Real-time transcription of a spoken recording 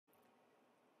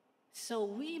So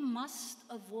we must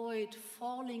avoid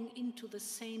falling into the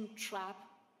same trap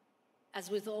as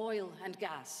with oil and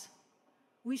gas.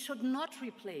 We should not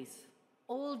replace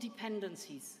old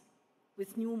dependencies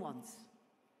with new ones.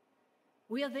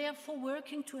 We are therefore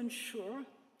working to ensure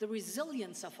the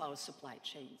resilience of our supply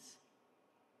chains.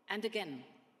 And again,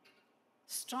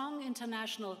 strong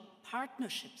international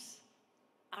partnerships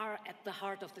are at the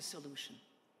heart of the solution.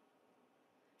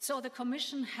 So the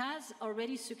Commission has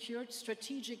already secured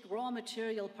strategic raw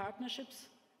material partnerships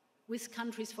with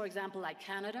countries, for example, like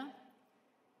Canada,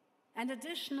 and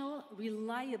additional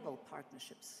reliable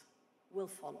partnerships will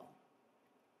follow.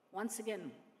 Once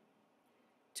again,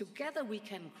 together we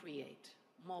can create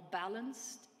more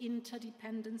balanced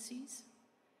interdependencies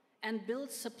and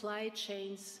build supply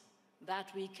chains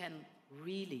that we can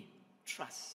really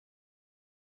trust.